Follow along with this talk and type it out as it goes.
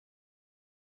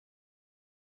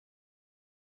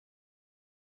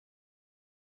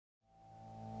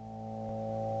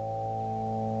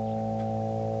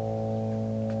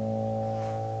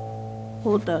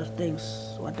put those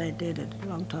things, what they did a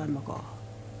long time ago.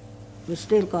 We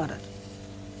still got it.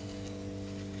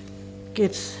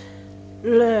 Kids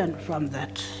learn from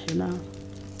that,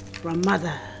 from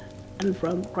mother and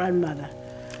from grandmother,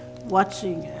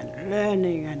 watching and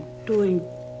learning and doing.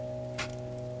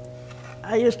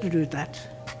 I used to do that,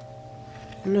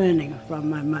 learning from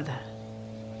my mother.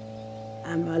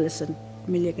 I'm Alison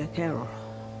Milica Carroll.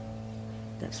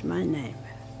 That's my name.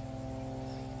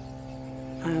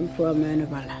 I'm from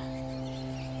Ernabella.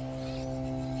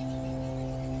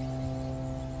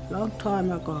 Long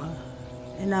time ago,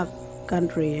 in our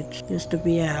country, it used to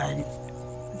be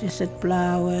desert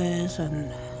flowers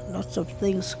and lots of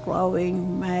things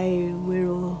growing, may,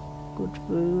 wiru, good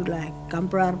food like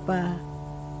kamprarpa.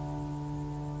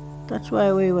 That's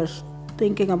why we was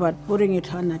thinking about putting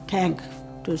it on a tank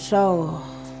to show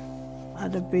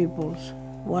other peoples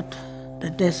what the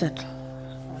desert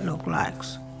look like.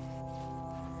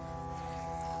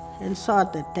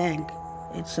 Inside the tank,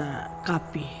 it's a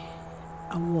copy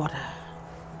of water.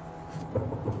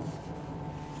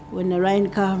 When the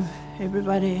rain comes,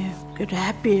 everybody get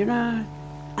happy,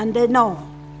 and they know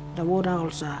the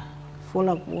waterholes are full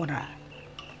of water.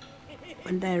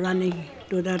 When they're running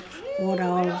to that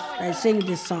waterholes, they sing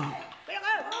this song.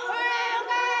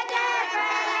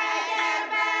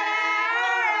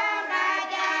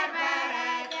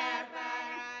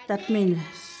 That means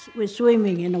we're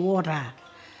swimming in the water.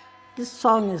 This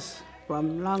song is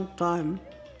from long time,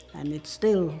 and it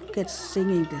still gets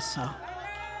singing this song.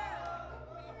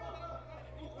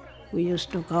 We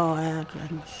used to go out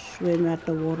and swim at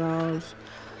the waterholes,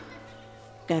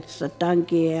 catch a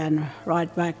donkey and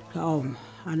ride back home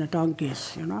on the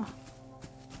donkeys,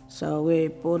 So we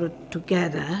put it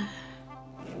together,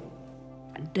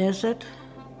 desert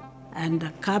and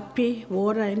the kapi,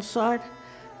 water inside,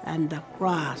 and the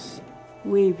grass,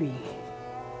 weaving.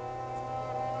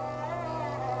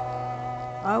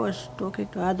 I was talking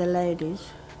to other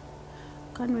ladies,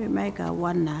 can we make a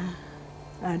wana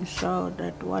and show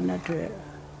that wana to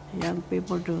young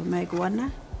people to make wana?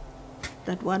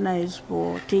 That wana is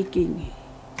for taking,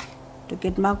 to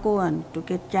get maku and to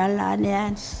get jala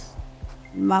onions.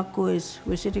 Maku is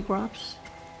vegetable crops.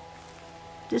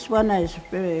 This wana is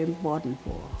very important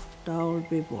for the old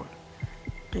people.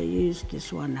 They use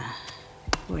this wana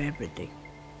for everything.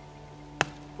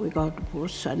 We go to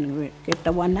bush and we get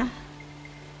the wana,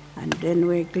 and then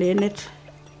we clean it.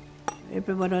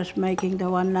 Everybody was making the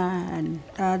wana, and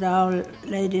the other old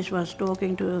ladies was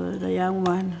talking to the young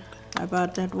one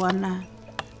about that wana.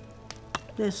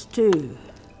 There's two.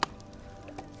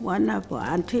 Wana for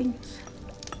hunting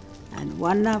and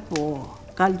wana for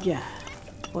culture,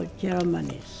 for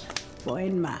ceremonies, for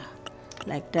enma,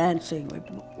 like dancing with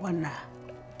wana.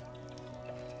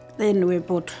 Then we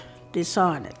put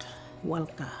design it,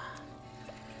 walka.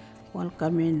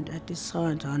 Walka means the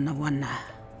design on the wana.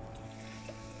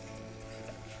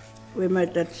 We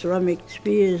made that ceramic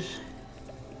spears,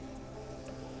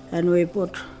 and we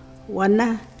put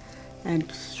wana and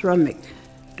ceramic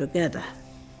together.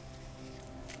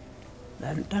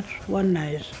 And that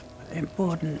wana is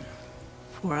important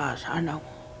for us, I know,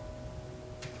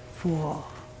 for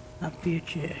the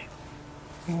future,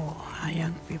 for our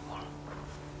young people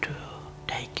to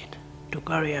take it, to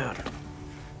carry on.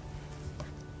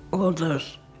 All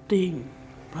those things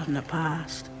from the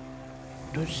past,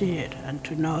 to see it and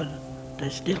to know that they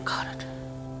still got it.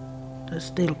 They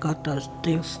still got those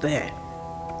things there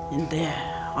in their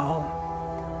home.